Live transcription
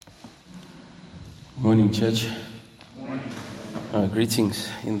Morning, church. Greetings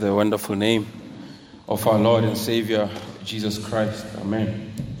in the wonderful name of our Lord and Savior, Jesus Christ.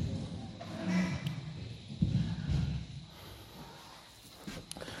 Amen.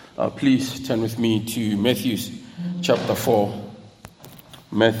 Please turn with me to Matthew chapter 4.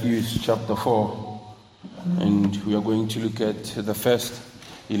 Matthew chapter 4. And we are going to look at the first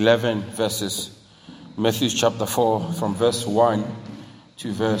 11 verses. Matthew chapter 4 from verse 1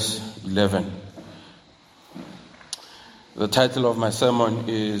 to verse 11. The title of my sermon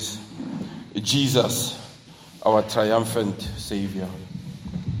is Jesus, our triumphant Savior.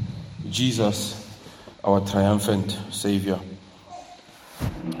 Jesus, our triumphant Savior.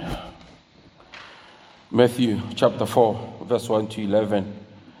 Matthew chapter 4, verse 1 to 11.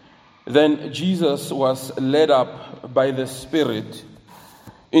 Then Jesus was led up by the Spirit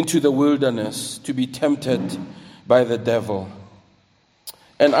into the wilderness to be tempted by the devil.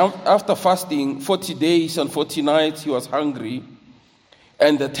 And after fasting 40 days and 40 nights, he was hungry.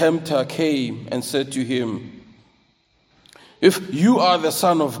 And the tempter came and said to him, "If you are the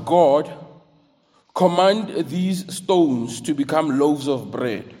Son of God, command these stones to become loaves of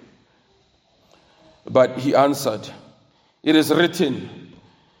bread." But he answered, "It is written,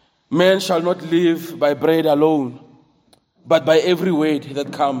 man shall not live by bread alone, but by every word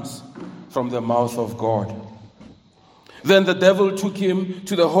that comes from the mouth of God." Then the devil took him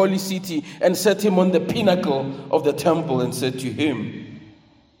to the holy city and set him on the pinnacle of the temple and said to him,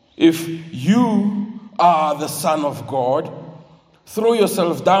 "If you are the Son of God, throw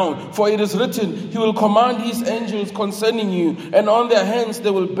yourself down, for it is written, he will command his angels concerning you, and on their hands they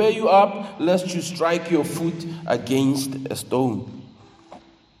will bear you up, lest you strike your foot against a stone."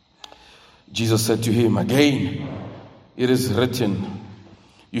 Jesus said to him again, "It is written,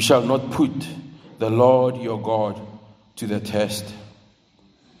 you shall not put the Lord your God to the test."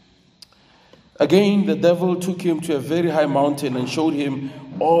 Again, the devil took him to a very high mountain and showed him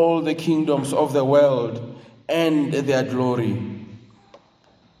all the kingdoms of the world and their glory.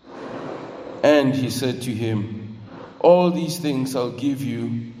 And he said to him, "All these things I'll give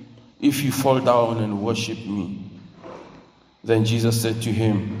you if you fall down and worship me." Then Jesus said to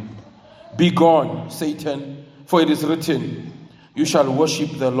him, "Begone, Satan, for it is written, you shall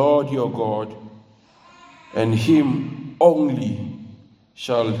worship the Lord your God, and him only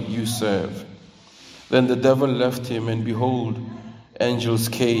shall you serve." Then the devil left him, and behold, angels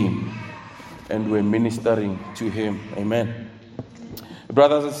came and were ministering to him. Amen.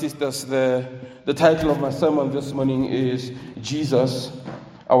 Brothers and sisters, the title of my sermon this morning is Jesus,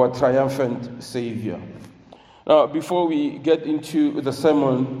 our triumphant Savior. Now, before we get into the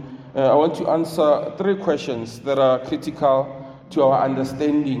sermon, I want to answer 3 questions that are critical to our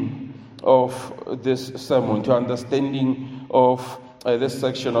understanding of this sermon, to understanding of this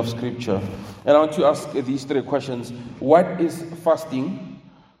section of Scripture. And I want to ask these 3 questions. What is fasting?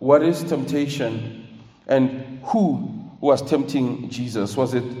 What is temptation? And who was tempting Jesus?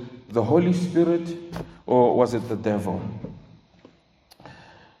 Was it the Holy Spirit or was it the devil?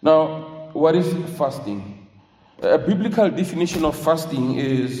 Now, what is fasting? A biblical definition of fasting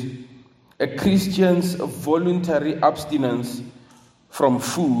is a Christian's voluntary abstinence from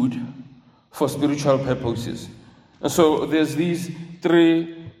food for spiritual purposes. And so there's these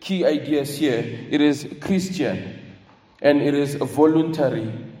 3 key ideas here. It is Christian, and it is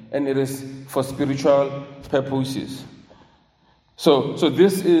voluntary, and it is for spiritual purposes. So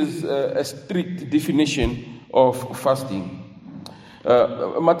this is a strict definition of fasting.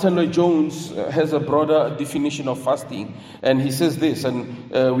 Martin Lloyd-Jones has a broader definition of fasting, and he says this,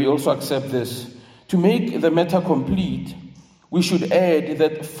 and we also accept this. To make the matter complete, we should add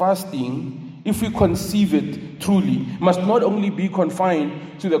that fasting, if we conceive it truly, must not only be confined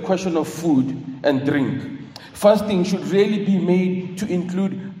to the question of food and drink. Fasting should really be made to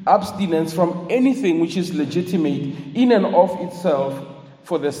include abstinence from anything which is legitimate in and of itself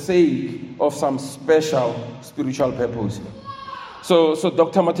for the sake of some special spiritual purpose. So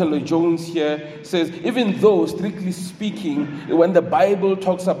Dr. Martin Lloyd-Jones here says, even though, strictly speaking, when the Bible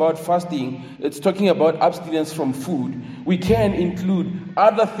talks about fasting, it's talking about abstinence from food, we can include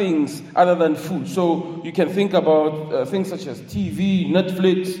other things other than food. So you can think about things such as TV,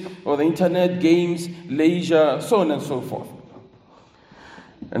 Netflix, or the internet, games, leisure, so on and so forth.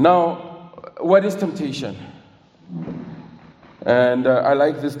 And now, what is temptation? And I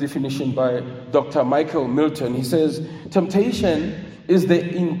like this definition by Dr. Michael Milton. He says, temptation is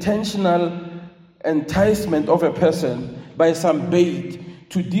the intentional enticement of a person by some bait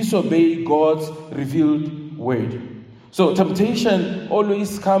to disobey God's revealed word. So temptation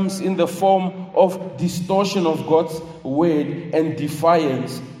always comes in the form of distortion of God's word and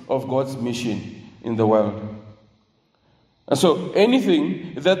defiance of God's mission. in the world. And so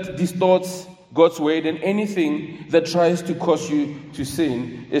anything that distorts God's word and anything that tries to cause you to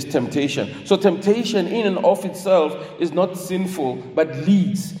sin is temptation. So temptation in and of itself is not sinful, but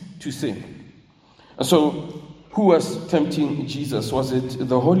leads to sin. And so who was tempting Jesus? Was it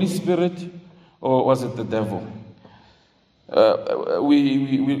the Holy Spirit or was it the devil?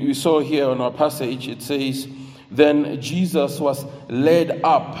 We saw here on our passage, it says, then Jesus was led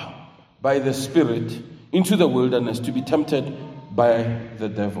up by the Spirit into the wilderness to be tempted by the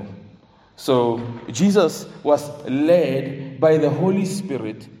devil. So Jesus was led by the Holy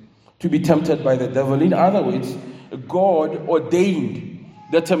Spirit to be tempted by the devil. In other words, God ordained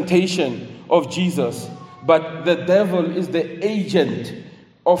the temptation of Jesus, but the devil is the agent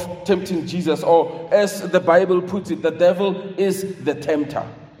of tempting Jesus, or as the Bible puts it, the devil is the tempter.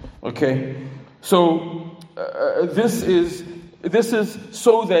 Okay? So this is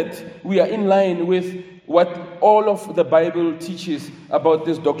so that we are in line with what all of the Bible teaches about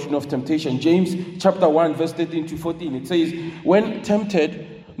this doctrine of temptation. James chapter 1, verse 13 to 14, it says, when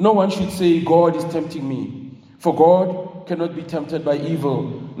tempted, no one should say, God is tempting me. For God cannot be tempted by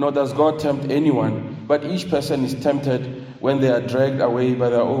evil, nor does God tempt anyone. But each person is tempted when they are dragged away by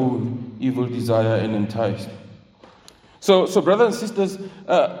their own evil desire and enticed. So brothers and sisters,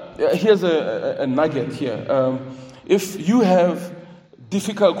 here's a nugget here. If you have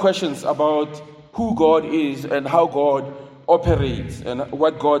difficult questions about who God is and how God operates and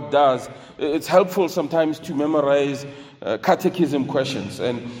what God does, it's helpful sometimes to memorize catechism questions.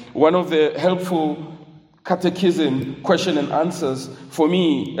 And one of the helpful catechism question and answers for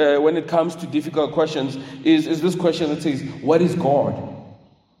me when it comes to difficult questions is this question that says, what is God?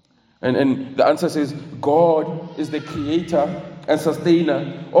 And the answer says, God is the creator and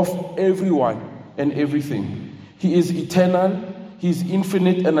sustainer of everyone and everything. He is eternal. He is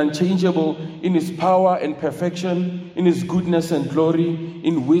infinite and unchangeable in his power and perfection, in his goodness and glory,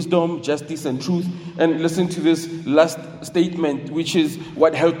 in wisdom, justice, and truth. And listen to this last statement, which is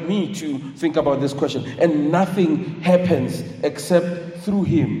what helped me to think about this question. And nothing happens except through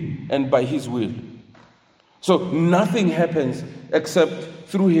him and by his will. So nothing happens except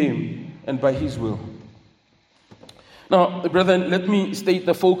through him and by his will. Now, brethren, let me state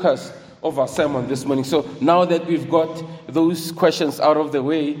the focus of our sermon this morning. So now that we've got those questions out of the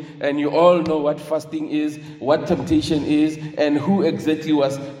way and you all know what fasting is, what temptation is, and who exactly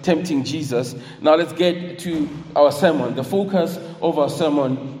was tempting Jesus, now let's get to our sermon, the focus of our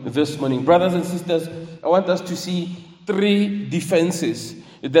sermon this morning. Brothers and sisters, I want us to see 3 defenses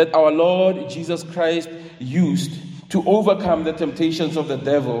that our Lord Jesus Christ used to overcome the temptations of the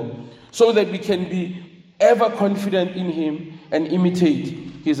devil so that we can be ever confident in him and imitate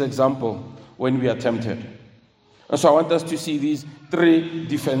his example when we are tempted. And so I want us to see these 3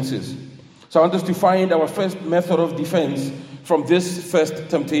 defenses. So I want us to find our first method of defense from this first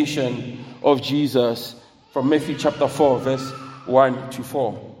temptation of Jesus from Matthew chapter 4, verse 1 to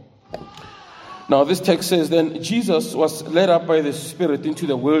 4. Now this text says, then Jesus was led up by the Spirit into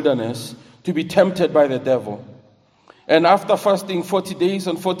the wilderness to be tempted by the devil. And after fasting 40 days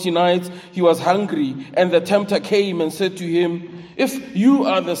and 40 nights, he was hungry. And the tempter came and said to him, if you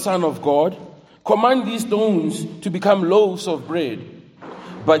are the Son of God, command these stones to become loaves of bread.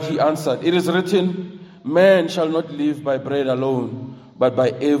 But he answered, it is written, man shall not live by bread alone, but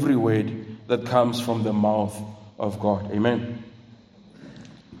by every word that comes from the mouth of God. Amen.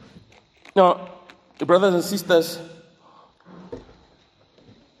 Now, brothers and sisters,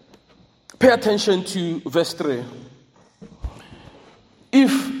 pay attention to verse 3.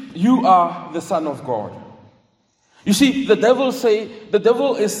 If you are the Son of God. You see, the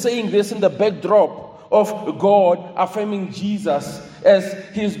devil is saying this in the backdrop of God affirming Jesus as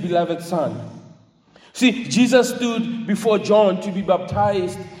his beloved Son. See, Jesus stood before John to be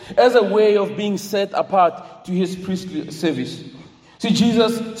baptized as a way of being set apart to his priestly service. See,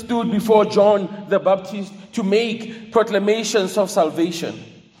 Jesus stood before John the Baptist to make proclamations of salvation.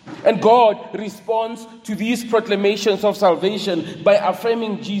 And God responds to these proclamations of salvation by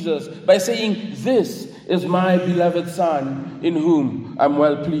affirming Jesus, by saying, this is my beloved Son in whom I'm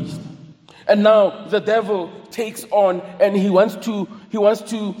well pleased. And now the devil takes on and he wants to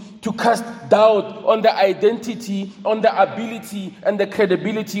cast doubt on the identity, on the ability and the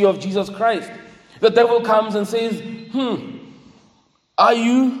credibility of Jesus Christ. The devil comes and says, are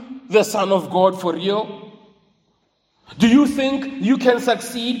you the Son of God for real? Do you think you can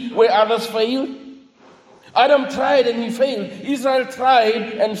succeed where others failed? Adam tried and he failed. Israel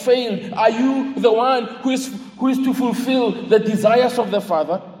tried and failed. Are you the one who is to fulfill the desires of the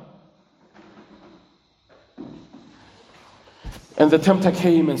Father? And the tempter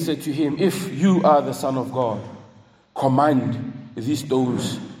came and said to him, if you are the Son of God, command these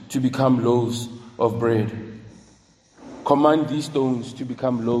stones to become loaves of bread. Command these stones to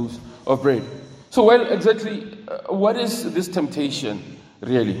become loaves of bread. So, what is this temptation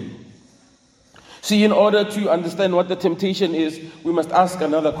really? See, in order to understand what the temptation is, we must ask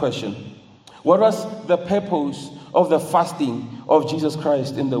another question. What was the purpose of the fasting of Jesus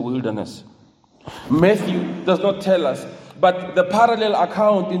Christ in the wilderness? Matthew does not tell us, but the parallel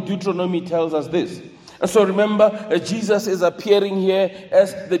account in Deuteronomy tells us this. So remember, Jesus is appearing here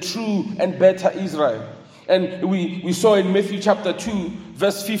as the true and better Israel. And we saw in Matthew chapter 2,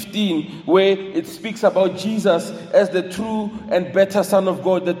 verse 15, where it speaks about Jesus as the true and better Son of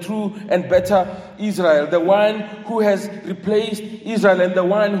God, the true and better Israel, the one who has replaced Israel and the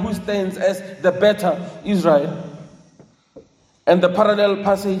one who stands as the better Israel. And the parallel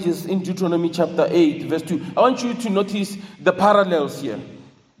passages in Deuteronomy chapter 8, verse 2. I want you to notice the parallels here.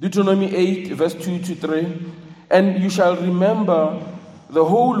 Deuteronomy 8, verse 2 to 3. And you shall remember the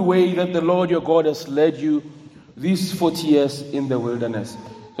whole way that the Lord your God has led you these 40 years in the wilderness.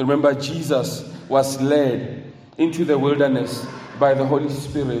 Remember, Jesus was led into the wilderness by the Holy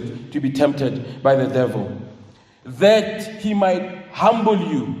Spirit to be tempted by the devil, that he might humble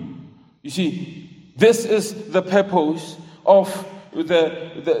you. You see, this is the purpose of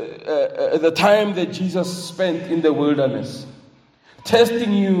the time that Jesus spent in the wilderness,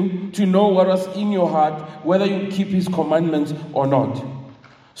 testing you to know what was in your heart, whether you keep his commandments or not.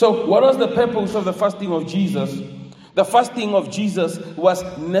 So what was the purpose of the fasting of Jesus? The fasting of Jesus was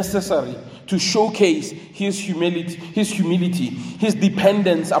necessary to showcase his humility, his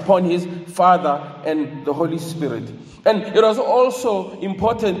dependence upon his Father and the Holy Spirit. And it was also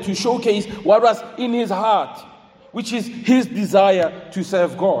important to showcase what was in his heart, which is his desire to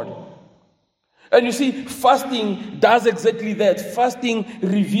serve God. And you see, fasting does exactly that. Fasting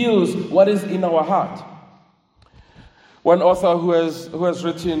reveals what is in our heart. One author who has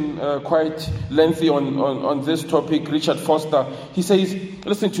written quite lengthy on this topic, Richard Foster, he says,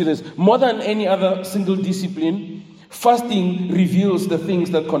 listen to this, more than any other single discipline, fasting reveals the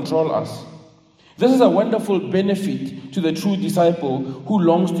things that control us. This is a wonderful benefit to the true disciple who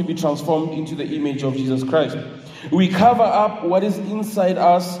longs to be transformed into the image of Jesus Christ. We cover up what is inside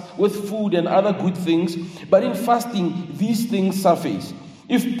us with food and other good things, but in fasting, these things surface.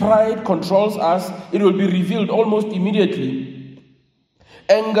 If pride controls us, it will be revealed almost immediately.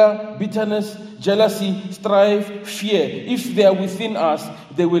 Anger, bitterness, jealousy, strife, fear, if they are within us,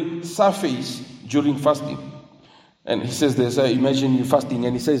 they will surface during fasting. And he says this, imagine you fasting,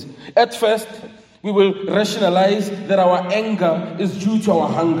 and he says, at first, we will rationalize that our anger is due to our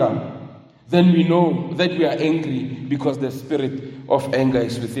hunger. Then we know that we are angry because the spirit of anger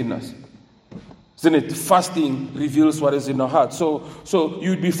is within us. Isn't it? Fasting reveals what is in our heart. So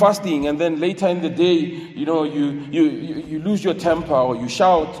you'd be fasting, and then later in the day, you lose your temper, or you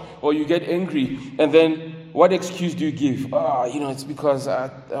shout, or you get angry, and then what excuse do you give? It's because I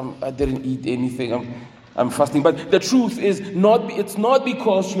didn't eat anything. I'm fasting. But the truth is, it's not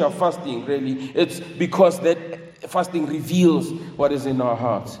because you are fasting, really. It's because that fasting reveals what is in our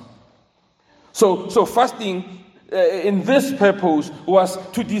hearts. So fasting in this purpose was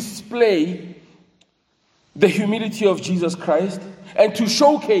to display the humility of Jesus Christ and to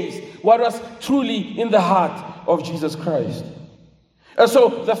showcase what was truly in the heart of Jesus Christ. And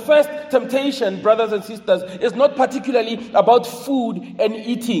so the first temptation, brothers and sisters, is not particularly about food and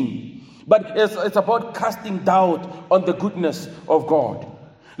eating, but it's about casting doubt on the goodness of God.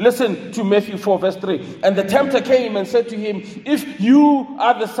 Listen to Matthew 4 verse 3. And the tempter came and said to him, if you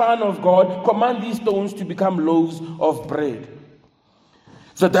are the Son of God, command these stones to become loaves of bread.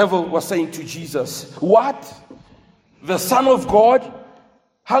 The devil was saying to Jesus, what? The Son of God?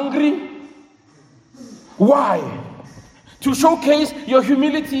 Hungry? Why? To showcase your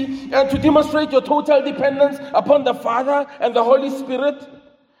humility and to demonstrate your total dependence upon the Father and the Holy Spirit?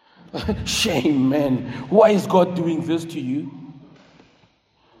 Shame, man. Why is God doing this to you?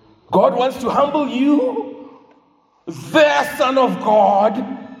 God wants to humble you, the Son of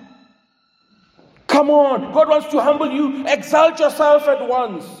God. Come on, God wants to humble you. Exalt yourself at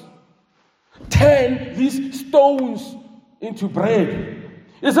once. Turn these stones into bread.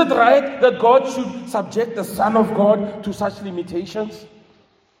 Is it right that God should subject the Son of God to such limitations?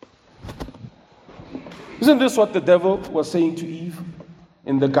 Isn't this what the devil was saying to Eve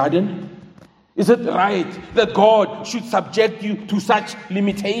in the garden? Is it right that God should subject you to such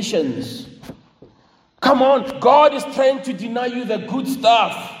limitations? Come on, God is trying to deny you the good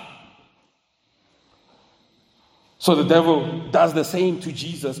stuff. So the devil does the same to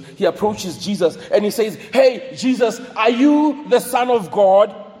Jesus. He approaches Jesus and he says, "Hey, Jesus, are you the Son of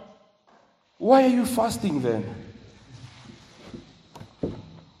God? Why are you fasting then?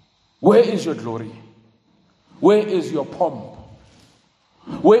 Where is your glory? Where is your pomp?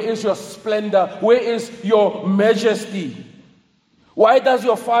 Where is your splendor? Where is your majesty? Why does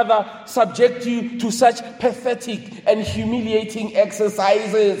your Father subject you to such pathetic and humiliating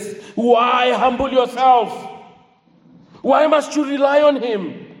exercises? Why humble yourself? Why must you rely on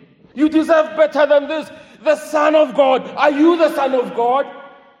him? You deserve better than this. The Son of God. Are you the Son of God?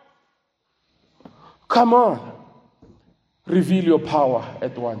 Come on. Reveal your power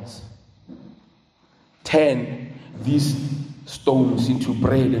at once. Turn these stones into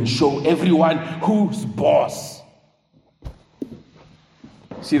bread and show everyone who's boss."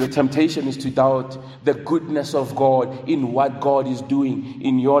 See, the temptation is to doubt the goodness of God in what God is doing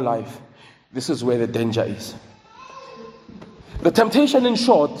in your life. This is where the danger is. The temptation, in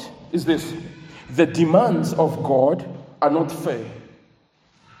short, is this: the demands of God are not fair.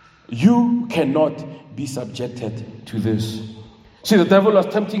 You cannot be subjected to this. See, the devil was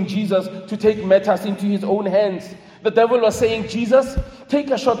tempting Jesus to take matters into his own hands. The devil was saying, "Jesus,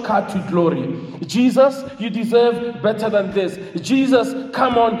 take a shortcut to glory. Jesus, you deserve better than this. Jesus,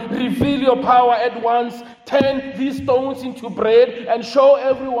 come on, reveal your power at once. Turn these stones into bread and show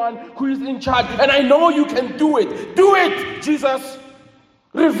everyone who is in charge. And I know you can do it. Do it, Jesus.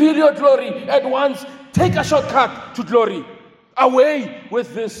 Reveal your glory at once. Take a shortcut to glory. Away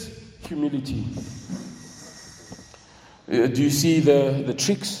with this humility." Do you see the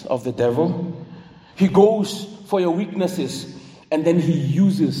tricks of the devil? He goes for your weaknesses, and then he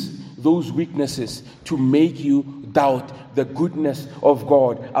uses those weaknesses to make you doubt the goodness of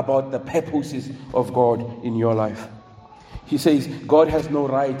God, about the purposes of God in your life. He says, God has no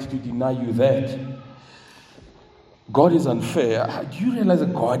right to deny you that. God is unfair. Do you realize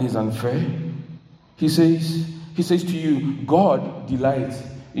that God is unfair? He says to you, God delights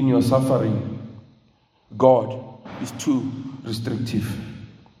in your suffering. God is too restrictive.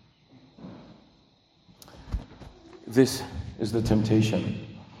 This is the temptation.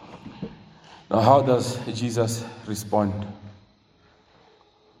 Now, how does Jesus respond?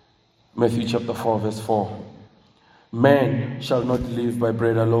 Matthew chapter 4, verse 4. "Man shall not live by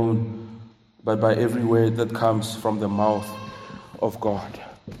bread alone, but by every word that comes from the mouth of God."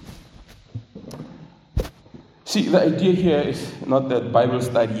 See, the idea here is not that Bible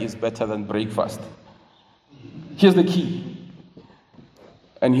study is better than breakfast. Here's the key.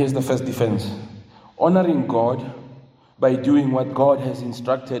 And here's the first defense. Honoring God by doing what God has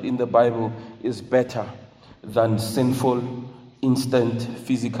instructed in the Bible is better than sinful, instant,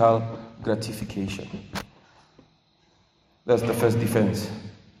 physical gratification. That's the first defense.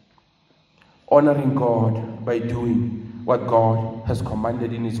 Honoring God by doing what God has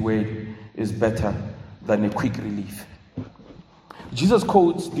commanded in his word is better than a quick relief. Jesus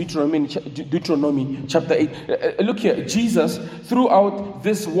quotes Deuteronomy chapter 8. Look here, Jesus, throughout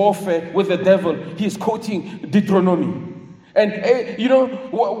this warfare with the devil, he is quoting Deuteronomy. And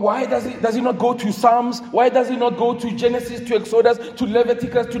why does he not go to Psalms? Why does he not go to Genesis, to Exodus, to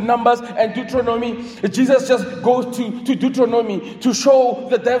Leviticus, to Numbers and Deuteronomy? Jesus just goes to Deuteronomy to show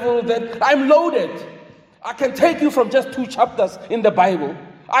the devil that I'm loaded. I can take you from just 2 chapters in the Bible.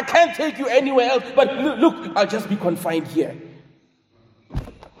 I can't take you anywhere else. But look, I'll just be confined here.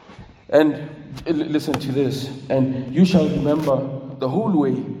 And listen to this. "And you shall remember the whole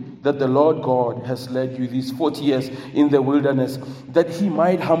way that the Lord God has led you these 40 years in the wilderness, that he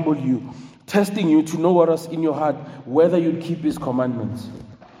might humble you, testing you to know what was in your heart, whether you'd keep his commandments.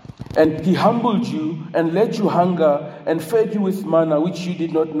 And he humbled you and let you hunger and fed you with manna, which you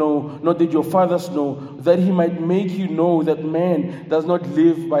did not know, nor did your fathers know, that he might make you know that man does not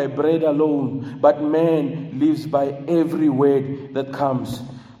live by bread alone, but man lives by every word that comes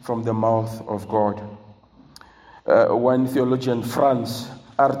from the mouth of God." One theologian, Franz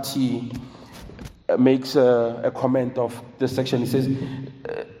R.T., makes a comment of this section. He says,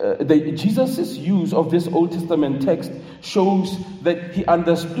 Jesus' use of this Old Testament text shows that he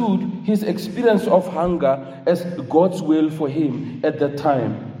understood his experience of hunger as God's will for him at that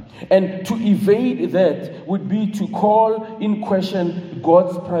time. And to evade that would be to call in question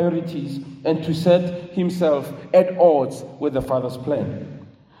God's priorities and to set himself at odds with the Father's plan.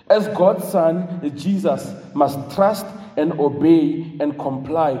 As God's Son, Jesus must trust and obey and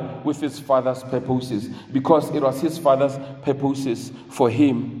comply with his Father's purposes, because it was his Father's purposes for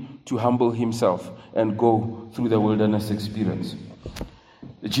him to humble himself and go through the wilderness experience.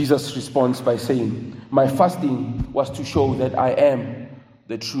 Jesus responds by saying, "My fasting was to show that I am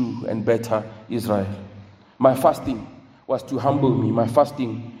the true and better Israel. My fasting was to humble me. My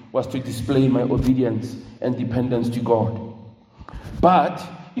fasting was to display my obedience and dependence to God. But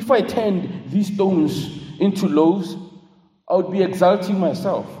if I turned these stones into loaves, I would be exalting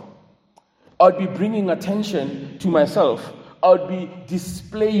myself. I would be bringing attention to myself. I would be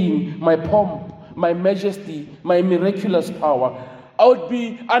displaying my pomp, my majesty, my miraculous power. I would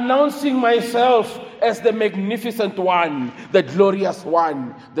be announcing myself as the magnificent one, the glorious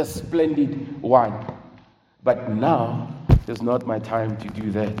one, the splendid one. But now is not my time to do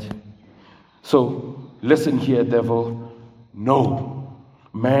that. So listen here, devil. No,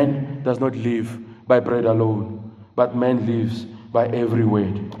 man does not live by bread alone, but man lives by every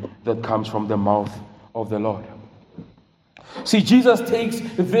word that comes from the mouth of the Lord. See, Jesus takes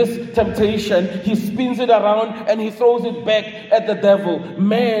this temptation, he spins it around and he throws it back at the devil.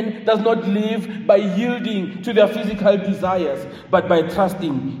 Man does not live by yielding to their physical desires, but by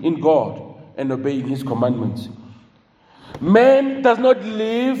trusting in God and obeying his commandments. Man does not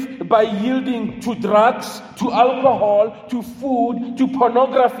live by yielding to drugs, to alcohol, to food, to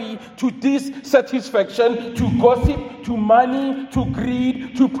pornography, to dissatisfaction, to gossip, to money, to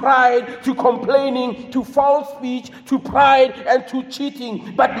greed, to pride, to complaining, to foul speech, to pride, and to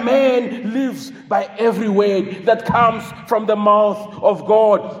cheating. But man lives by every word that comes from the mouth of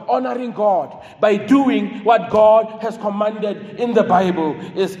God, honoring God by doing what God has commanded in the Bible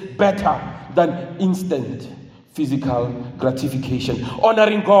is better than instant physical gratification.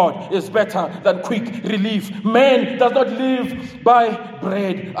 Honoring God is better than quick relief. Man does not live by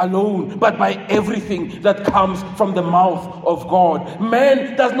bread alone, but by everything that comes from the mouth of God.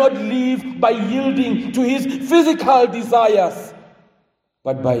 Man does not live by yielding to his physical desires,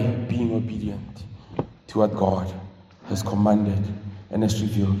 but by being obedient to what God has commanded and has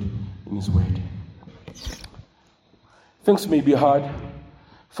revealed in his word. Things may be hard.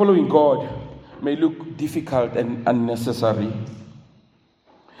 Following God may look difficult and unnecessary.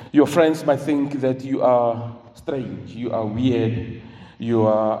 Your friends might think that you are strange, you are weird, you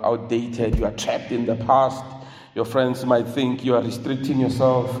are outdated, you are trapped in the past. Your friends might think you are restricting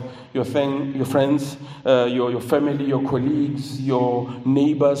yourself. Your friends, your family, your colleagues, your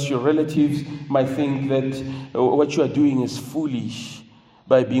neighbors, your relatives might think that what you are doing is foolish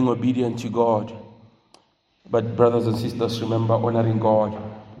by being obedient to God. But brothers and sisters, remember, honoring God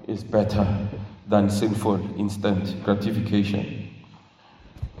is better than sinful instant gratification.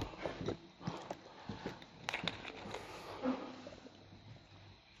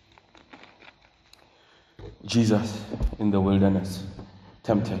 Jesus in the wilderness,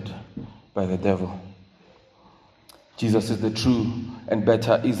 tempted by the devil. Jesus is the true and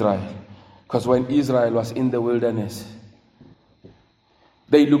better Israel. Because when Israel was in the wilderness,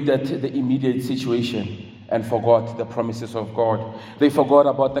 they looked at the immediate situation and forgot the promises of God. They forgot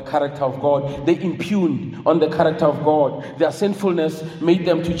about the character of God. They impugned on the character of God. Their sinfulness made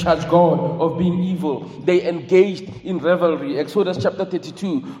them to charge God of being evil. They engaged in revelry. Exodus chapter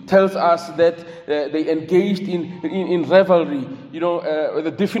 32 tells us that they engaged in revelry. You know,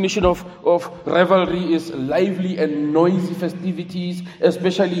 the definition of revelry is lively and noisy festivities,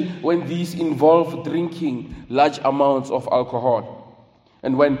 especially when these involve drinking large amounts of alcohol.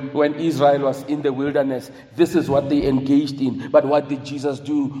 And when Israel was in the wilderness, this is what they engaged in. But what did Jesus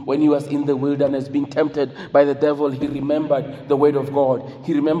do when he was in the wilderness being tempted by the devil? He remembered the word of God.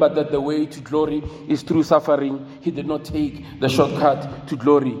 He remembered that the way to glory is through suffering. He did not take the shortcut to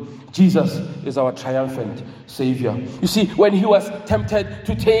glory. Jesus is our triumphant Savior. You see, when he was tempted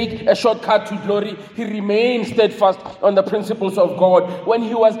to take a shortcut to glory, he remained steadfast on the principles of God. When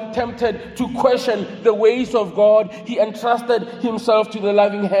he was tempted to question the ways of God, he entrusted himself to the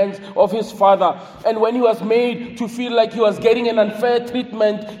loving hands of his Father. And when he was made to feel like he was getting an unfair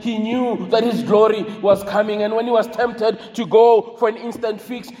treatment, he knew that his glory was coming. And when he was tempted to go for an instant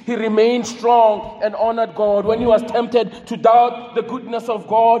fix, he remained strong and honored God. When he was tempted to doubt the goodness of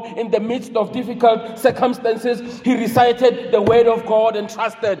God in the midst of difficult circumstances, he recited the word of God and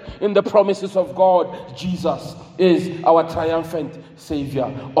trusted in the promises of God. Jesus is our triumphant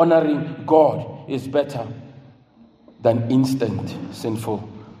Savior. Honoring God is better than instant sinful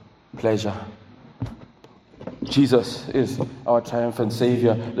pleasure. Jesus is our triumphant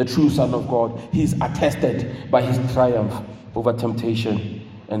Savior, the true Son of God. He is attested by his triumph over temptation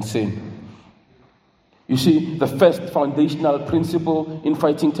and sin. You see, the first foundational principle in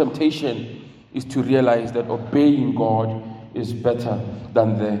fighting temptation is to realize that obeying God is better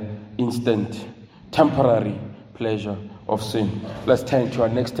than the instant, temporary pleasure of sin. Let's turn to our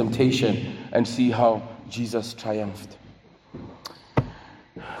next temptation and see how Jesus triumphed.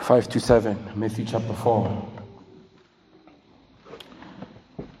 5-7, Matthew chapter 4.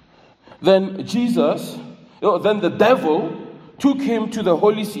 Then Jesus Then the devil took him to the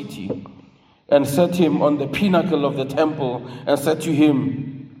holy city and set him on the pinnacle of the temple and said to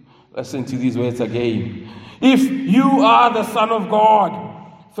him, listen to these words again, if you are the Son of God,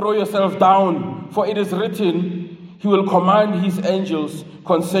 throw yourself down, for it is written, he will command his angels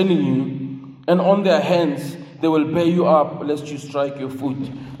concerning you, and on their hands they will bear you up, lest you strike your foot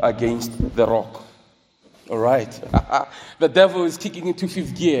against the rock. All right. The devil is kicking into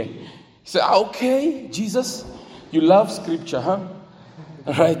fifth gear. He said, okay, Jesus, you love scripture, huh?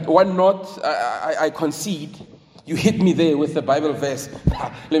 All right. One note, I concede. You hit me there with the Bible verse.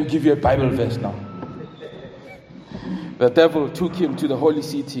 Let me give you a Bible verse now. The devil took him to the holy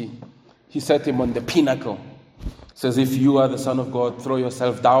city. He set him on the pinnacle. Says, if you are the Son of God, throw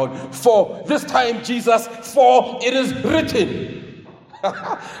yourself down. For this time, Jesus, for it is written.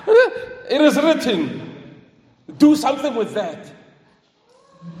 It is written. Do something with that.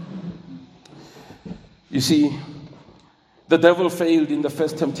 You see, the devil failed in the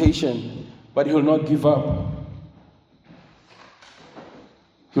first temptation, but he will not give up.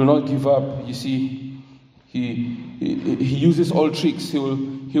 He will not give up. You see, he uses all tricks. He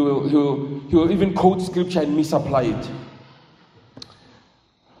will even quote scripture and misapply it.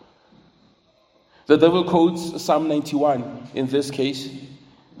 The devil quotes Psalm 91 in this case,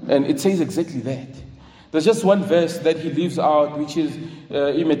 and it says exactly that. There's just one verse that he leaves out, which is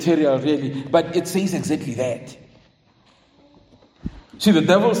immaterial really, but it says exactly that. See, the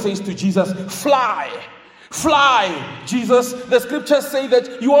devil says to Jesus, fly, fly, Jesus. The scriptures say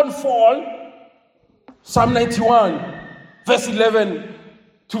that you won't fall. Psalm 91, verse 11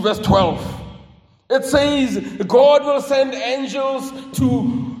 to verse 12. It says God will send angels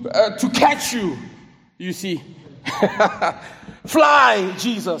to catch you. You see, fly,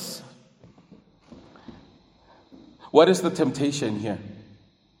 Jesus. What is the temptation here?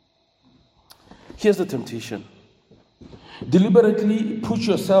 Here's the temptation. Deliberately put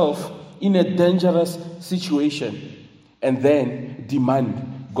yourself in a dangerous situation and then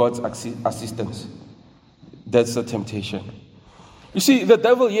demand God's assistance. That's the temptation. You see, the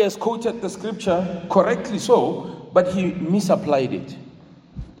devil, yes, quoted the scripture correctly so, but he misapplied it.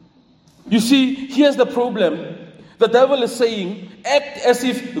 You see, here's the problem. The devil is saying, act as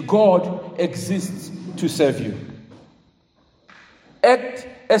if God exists to serve you. Act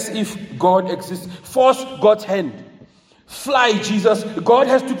as if God exists. Force God's hand. Fly, Jesus. God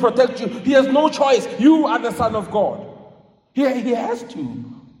has to protect you. He has no choice. You are the Son of God. He has to.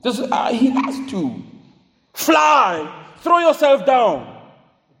 He has to. Fly. Throw yourself down.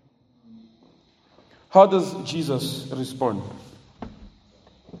 How does Jesus respond?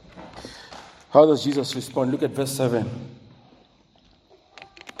 How does Jesus respond? Look at verse 7.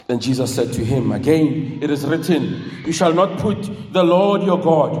 Then Jesus said to him, again, it is written, you shall not put the Lord your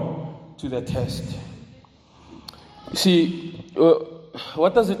God to the test. You see,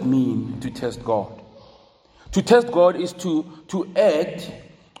 what does it mean to test God? To test God is to act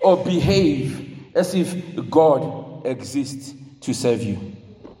or behave as if God exists to serve you.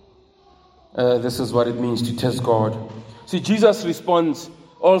 This is what it means to test God. See, Jesus responds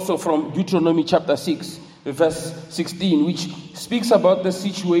also from Deuteronomy chapter 6, verse 16, which speaks about the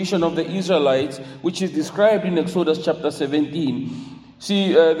situation of the Israelites, which is described in Exodus chapter 17.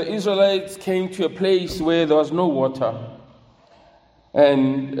 See, the Israelites came to a place where there was no water.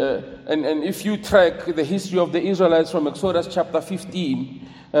 And if you track the history of the Israelites from Exodus chapter 15,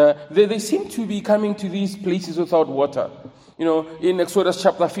 they seem to be coming to these places without water. You know, in Exodus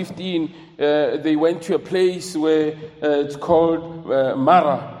chapter 15, they went to a place where it's called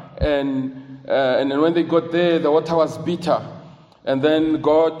Marah, and when they got there, the water was bitter. And then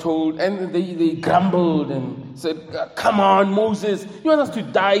God told, and they grumbled and said, come on, Moses, you want us to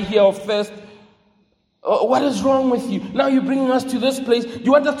die here of thirst? What is wrong with you? Now you're bringing us to this place. Do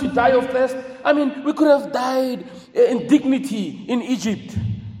you want us to die of thirst? I mean, we could have died in dignity in Egypt.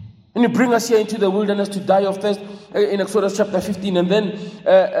 And you bring us here into the wilderness to die of thirst in Exodus chapter 15. And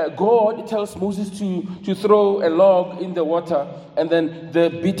then God tells Moses to throw a log in the water. And then the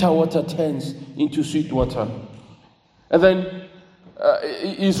bitter water turns into sweet water. And then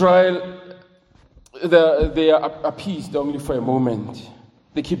Israel, they are appeased only for a moment.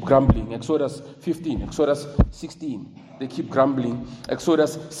 They keep grumbling. Exodus 15, Exodus 16, they keep grumbling.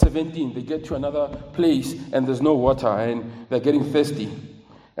 Exodus 17, they get to another place and there's no water and they're getting thirsty.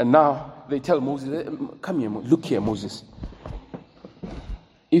 And now they tell Moses, come here, look here, Moses.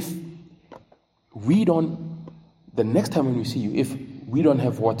 If we don't, the next time when we see you, if we don't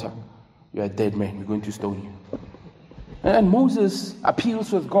have water, you're a dead man, we're going to stone you. And Moses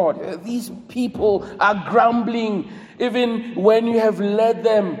appeals with God. These people are grumbling. Even when you have led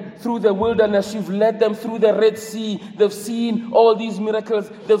them through the wilderness, you've led them through the Red Sea. They've seen all these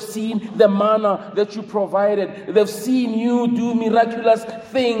miracles. They've seen the manna that you provided. They've seen you do miraculous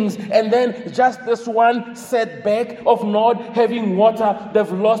things. And then just this one setback of not having water,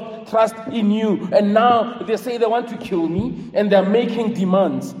 they've lost trust in you. And now they say they want to kill me, and they're making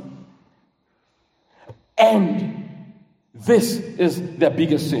demands. And this is their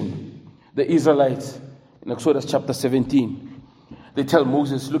biggest sin. The Israelites, in Exodus chapter 17, they tell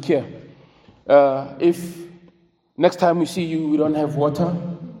Moses, look here, if next time we see you, we don't have water,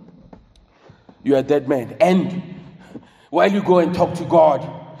 you're a dead man. And while you go and talk to God,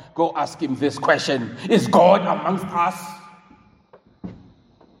 go ask him this question: is God amongst us?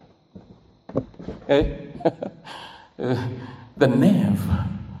 The nerve.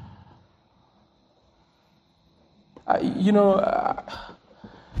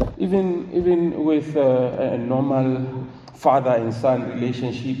 Even with a normal father and son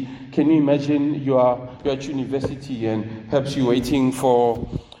relationship, can you imagine you're at university and perhaps you're waiting for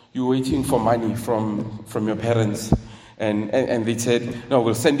money from your parents, and they said, no,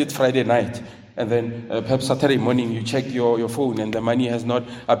 we'll send it Friday night, and then perhaps Saturday morning you check your phone and the money has not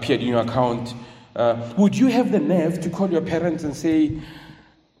appeared in your account. Would you have the nerve to call your parents and say,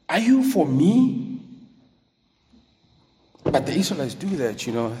 are you for me? But the Israelites do that,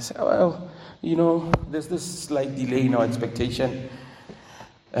 Say, well, there's this slight delay in our expectation.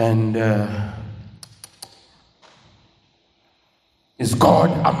 And is God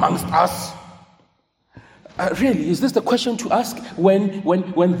amongst us? Really, is this the question to ask when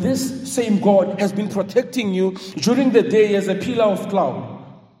this same God has been protecting you during the day as a pillar of cloud,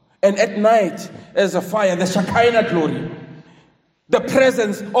 and at night as a fire, the Shekinah glory, the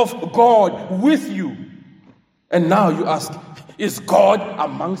presence of God with you? And now you ask, is God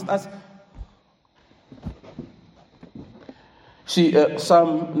amongst us? See,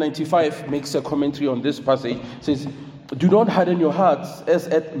 Psalm 95 makes a commentary on this passage. It says, do not harden your hearts as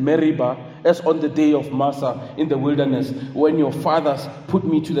at Meribah, as on the day of Massah in the wilderness, when your fathers put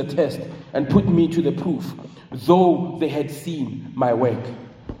me to the test and put me to the proof, though they had seen my work.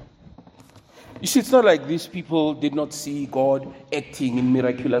 You see, it's not like these people did not see God acting in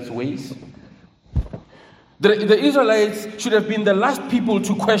miraculous ways. The Israelites should have been the last people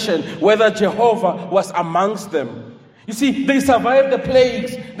to question whether Jehovah was amongst them. You see, they survived the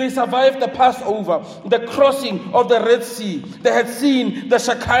plagues, they survived the Passover, the crossing of the Red Sea. They had seen the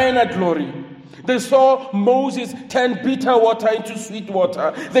Shekinah glory. They saw Moses turn bitter water into sweet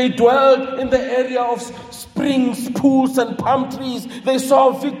water. They dwelled in the area of springs, pools, and palm trees. They saw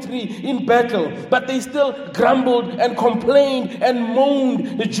victory in battle, but they still grumbled and complained and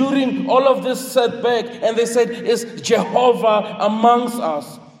moaned during all of this setback. And they said, is Jehovah amongst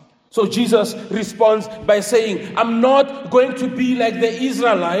us? So Jesus responds by saying, I'm not going to be like the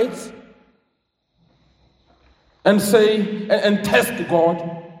Israelites and say and test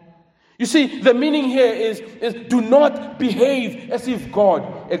God. You see, the meaning here is do not behave as if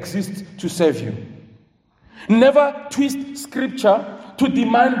God exists to save you. Never twist scripture to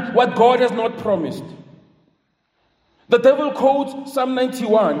demand what God has not promised. The devil quotes Psalm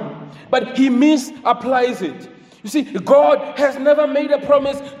 91, but he misapplies it. You see, God has never made a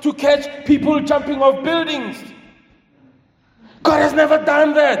promise to catch people jumping off buildings. God has never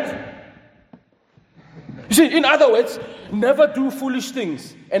done that. You see, in other words, never do foolish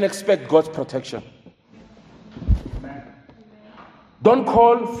things and expect God's protection. Don't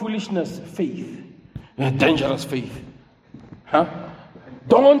call foolishness faith, dangerous faith.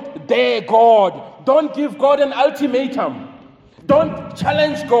 Don't dare God. Don't give God an ultimatum. Don't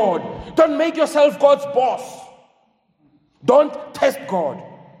challenge God. Don't make yourself God's boss. Don't test God.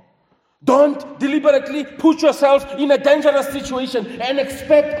 Don't deliberately put yourself in a dangerous situation and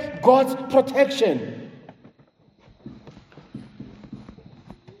expect God's protection.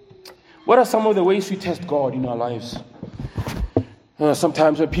 What are some of the ways we test God in our lives?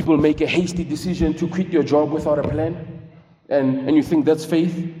 Sometimes when people make a hasty decision to quit your job without a plan, and you think that's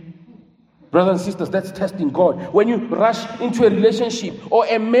faith. Brothers and sisters, that's testing God. When you rush into a relationship or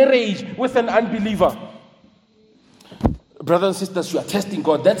a marriage with an unbeliever, brothers and sisters, you are testing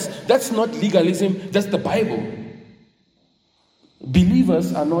God. That's not legalism, that's the Bible.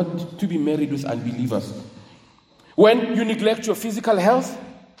 Believers are not to be married with unbelievers. When you neglect your physical health,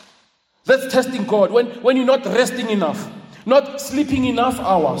 that's testing God. When you're not resting enough, not sleeping enough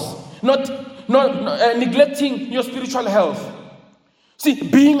hours, not neglecting your spiritual health. See,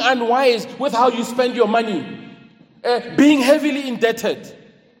 being unwise with how you spend your money, being heavily indebted.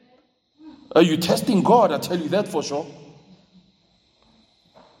 Are you testing God? I tell you that for sure.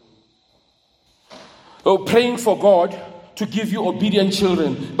 praying for God to give you obedient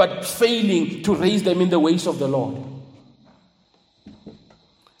children, but failing to raise them in the ways of the Lord.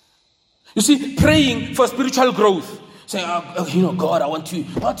 You see, praying for spiritual growth, saying, God, I want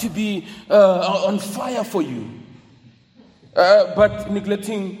to be on fire for you. But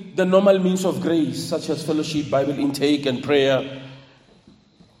neglecting the normal means of grace, such as fellowship, Bible intake, and prayer.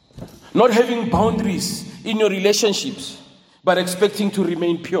 Not having boundaries in your relationships, but expecting to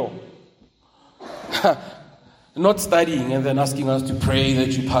remain pure. Not studying and then asking us to pray that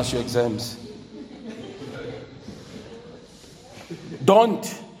you pass your exams.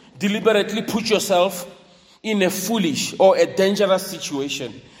 Don't deliberately put yourself in a foolish or a dangerous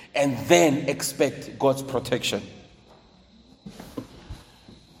situation and then expect God's protection.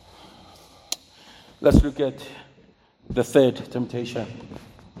 Let's look at the third temptation.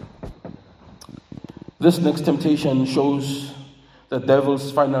 This next temptation shows the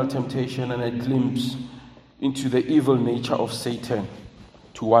devil's final temptation and a glimpse into the evil nature of Satan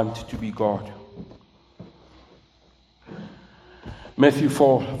to want to be God. Matthew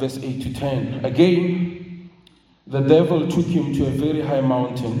 4, verse 8 to 10. Again, the devil took him to a very high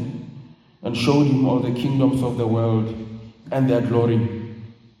mountain and showed him all the kingdoms of the world and their glory.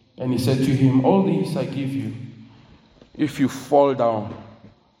 And he said to him, all these I give you, if you fall down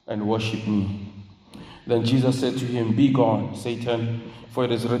and worship me. Then Jesus said to him, be gone, Satan, for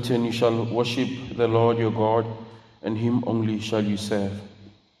it is written, you shall worship the Lord your God, and him only shall you serve.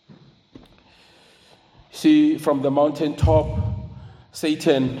 See, from the mountaintop,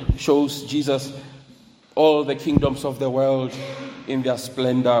 Satan shows Jesus all the kingdoms of the world in their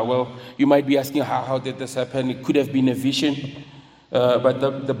splendor. Well, you might be asking, how did this happen? It could have been a vision. But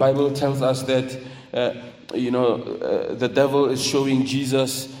the Bible tells us that, the devil is showing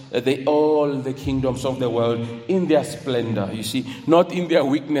Jesus all the kingdoms of the world in their splendor. You see, not in their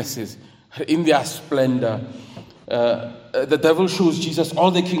weaknesses, in their splendor. The devil shows Jesus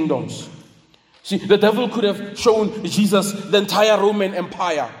all the kingdoms. See, the devil could have shown Jesus the entire Roman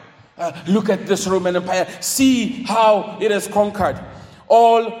Empire. Look at this Roman Empire. See how it has conquered.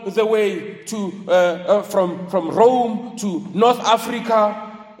 All the way to from Rome to North Africa.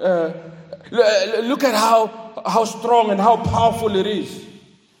 Look at how strong and how powerful it is.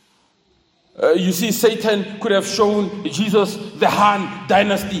 You see, Satan could have shown Jesus the Han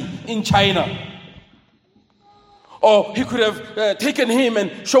dynasty in China. Or he could have taken him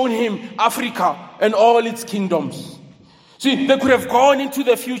and shown him Africa and all its kingdoms. See, they could have gone into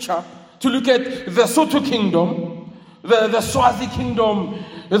the future to look at the Soto kingdom, the Swazi kingdom,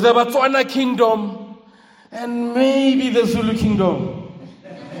 the Botswana kingdom, and maybe the Zulu kingdom.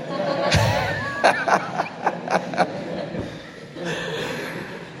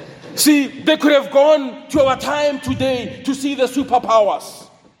 See, they could have gone to our time today to see the superpowers.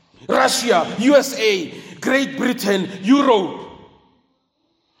 Russia, USA, Great Britain, Europe.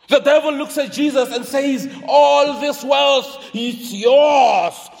 The devil looks at Jesus and says, all this wealth is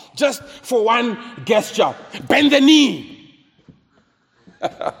yours. Just for one gesture. Bend the knee.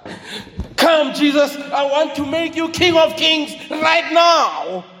 Come, Jesus, I want to make you King of Kings right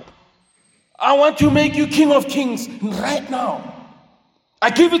now. I want to make you King of Kings right now. I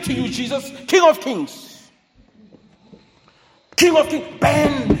give it to you, Jesus, King of Kings. King of Kings.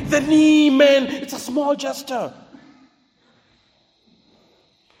 Bend the knee, man. It's a small gesture.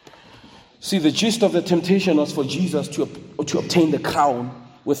 See, the gist of the temptation was for Jesus to obtain the crown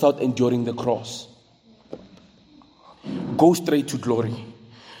without enduring the cross. Go straight to glory.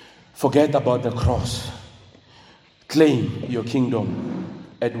 Forget about the cross. Claim your kingdom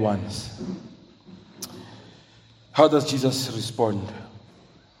at once. How does Jesus respond?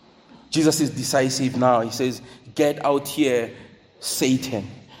 Jesus is decisive now. He says, get out here, Satan.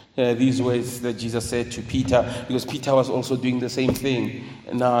 These words that Jesus said to Peter, because Peter was also doing the same thing.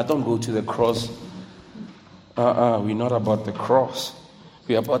 Nah, don't go to the cross. We're not about the cross.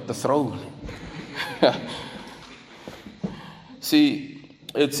 We're about the throne. See,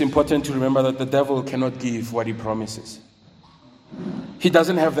 it's important to remember that the devil cannot give what he promises. He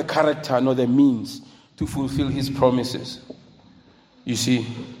doesn't have the character nor the means to fulfill his promises. You see.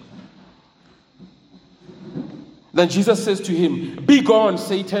 Then Jesus says to him, be gone,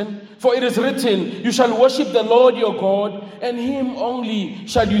 Satan, for it is written, you shall worship the Lord your God, and him only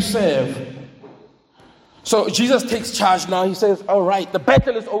shall you serve. So Jesus takes charge now. He says, all right, the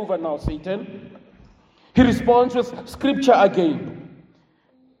battle is over now, Satan. He responds with scripture again.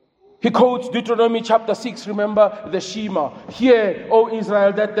 He quotes Deuteronomy chapter 6, remember the Shema. Hear, O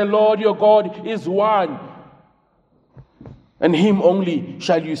Israel, that the Lord your God is one, and him only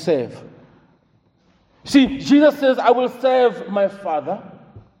shall you serve. See, Jesus says, I will serve my Father,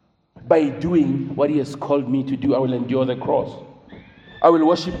 by doing what he has called me to do. I will endure the cross. I will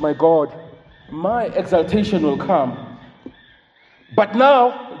worship my God. My exaltation will come. But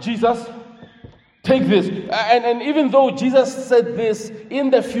now, Jesus, take this. And even though Jesus said this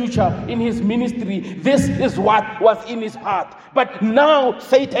in the future, in his ministry, this is what was in his heart. But now,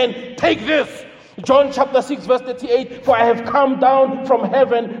 Satan, take this. John chapter 6 verse 38, for I have come down from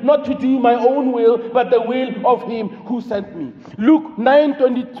heaven not to do my own will, but the will of him who sent me. Luke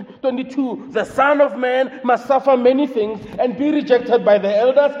 9:22, the Son of Man must suffer many things and be rejected by the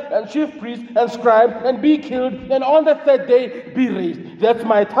elders and chief priests and scribes and be killed and on the third day be raised. That's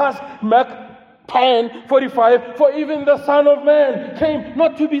my task. Mark 10:45, for even the Son of Man came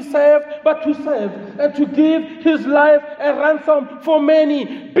not to be served, but to serve and to give his life a ransom for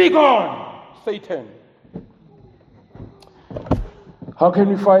many. Be gone, Satan. How can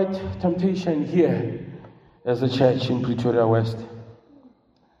we fight temptation here as a church in Pretoria West?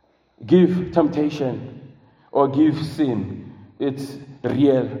 Give temptation or give sin its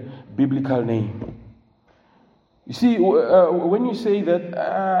real biblical name. You see, when you say that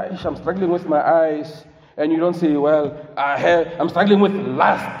I'm struggling with my eyes, and you don't say, well, I'm struggling with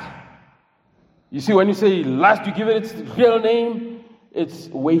lust. You see, when you say lust, you give it its real name, it's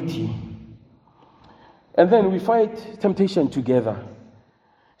weighty. And then we fight temptation together.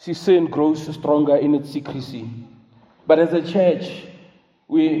 See, sin grows stronger in its secrecy. But as a church,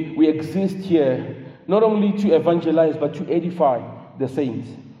 we exist here not only to evangelize, but to edify the saints.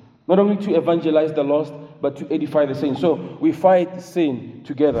 Not only to evangelize the lost, but to edify the saints. So we fight sin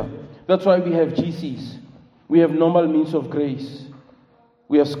together. That's why we have GCs. We have normal means of grace.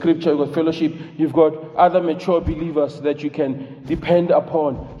 We have scripture, we've got fellowship. You've got other mature believers that you can depend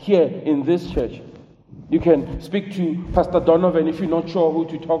upon here in this church. You can speak to Pastor Donovan if you're not sure who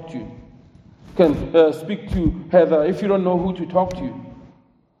to talk to. You can speak to Heather if you don't know who to talk to.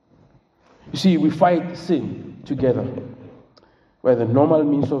 You see, we fight sin together. By the normal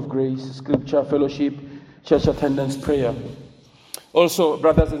means of grace, scripture, fellowship, church attendance, prayer. Also,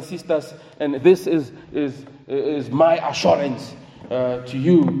 brothers and sisters, and this is my assurance to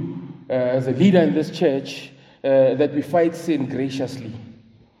you as a leader in this church, that we fight sin graciously.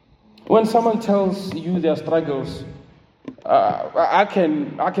 When someone tells you their struggles, I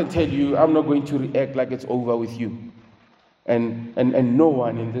can tell you I'm not going to react like it's over with you. And no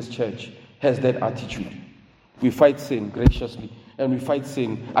one in this church has that attitude. We fight sin graciously and we fight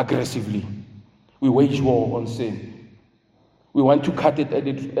sin aggressively. We wage war on sin. We want to cut it at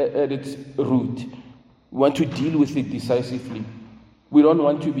its root. We want to deal with it decisively. We don't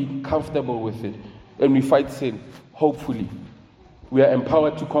want to be comfortable with it. And we fight sin, hopefully. We are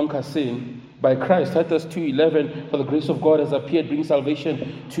empowered to conquer sin by Christ. Titus 2:11, for the grace of God has appeared, bringing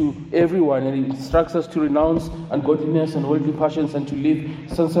salvation to everyone, and it instructs us to renounce ungodliness and worldly passions and to live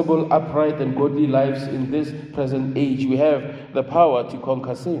sensible, upright, and godly lives in this present age. We have the power to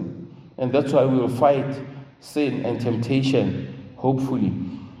conquer sin, and that's why we will fight sin and temptation, hopefully.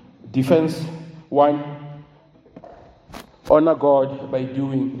 Defense 1, honor God by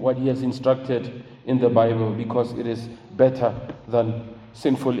doing what he has instructed in the Bible, because it is better than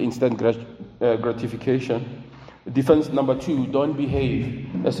sinful instant gratification. Defense number 2, don't behave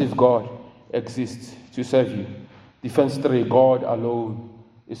as if God exists to serve you. Defense 3, God alone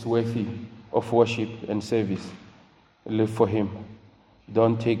is worthy of worship and service. Live for him.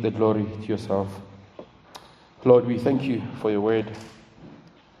 Don't take the glory to yourself. Lord, we thank you for your word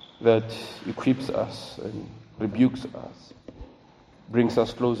that equips us and rebukes us, brings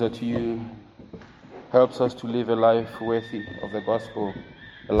us closer to you, helps us to live a life worthy of the gospel,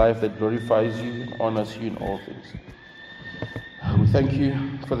 a life that glorifies you and honors you in all things. We thank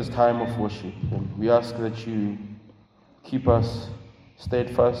you for this time of worship, and we ask that you keep us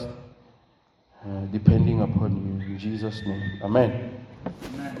steadfast, depending upon you. In Jesus' name, amen.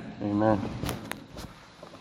 Amen. Amen.